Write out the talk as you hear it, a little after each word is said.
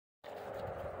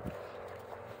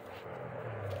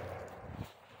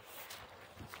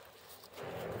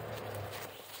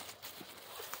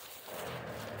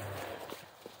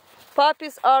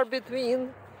puppies are between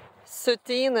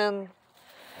 13 and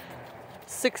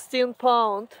 16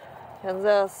 pounds, and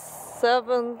they're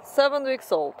 7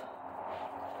 weeks old.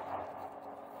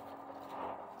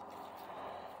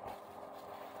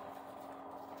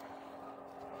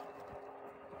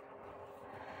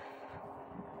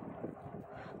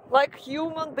 Like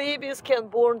human babies can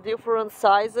born different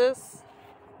sizes,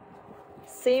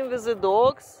 same with the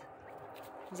dogs.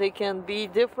 They can be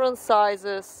different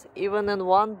sizes even in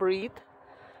one breed.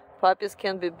 Puppies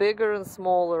can be bigger and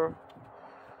smaller.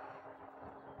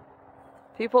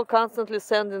 People constantly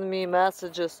sending me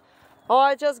messages. Oh,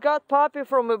 I just got puppy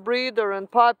from a breeder and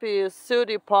puppy is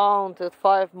 30 pounds at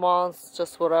 5 months,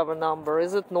 just whatever number.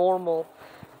 Is it normal?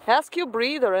 Ask your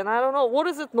breeder, and I don't know, what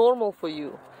is it normal for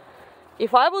you?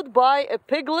 If I would buy a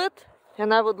piglet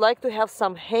and I would like to have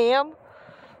some ham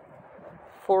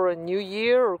for a New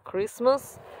Year or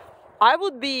Christmas, I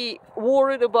would be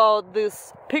worried about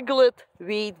this piglet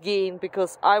weight gain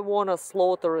because I want to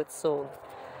slaughter it soon.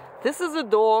 This is a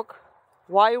dog.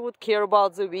 Why you would care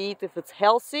about the weight if it's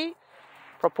healthy,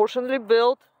 proportionally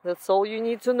built? That's all you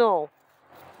need to know.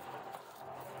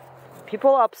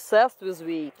 People are obsessed with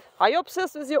weight. Are you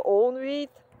obsessed with your own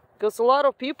weight? Because a lot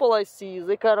of people I see,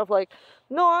 they kind of like,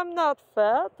 no, I'm not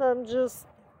fat, I'm just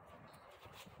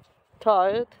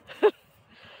tired.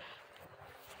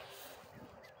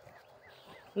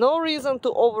 No reason to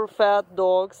overfat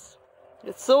dogs.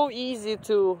 It's so easy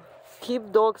to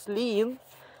keep dogs lean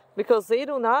because they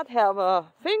do not have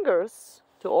fingers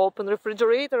to open the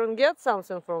refrigerator and get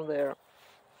something from there.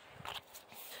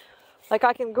 Like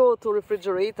I can go to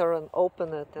refrigerator and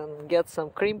open it and get some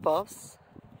cream puffs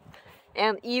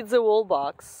and eat the whole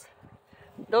box.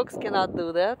 Dogs cannot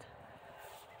do that.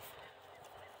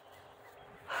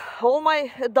 All my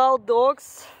adult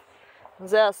dogs,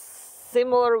 they're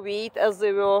similar weight as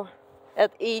they were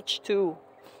at age 2.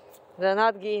 They're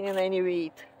not gaining any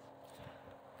weight.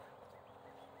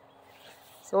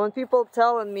 So when people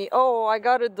telling me, oh, I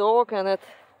got a dog and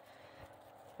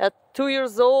at 2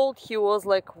 years old he was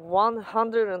like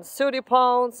 130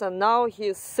 pounds and now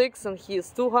he's 6 and he is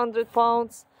 200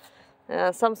 pounds,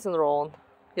 something wrong.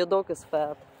 Your dog is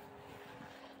fat.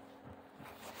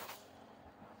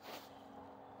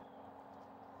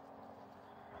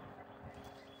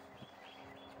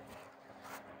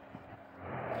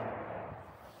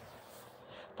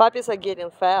 Puppies are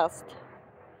getting fast,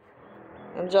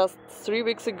 and just 3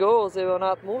 weeks ago they were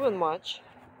not moving much.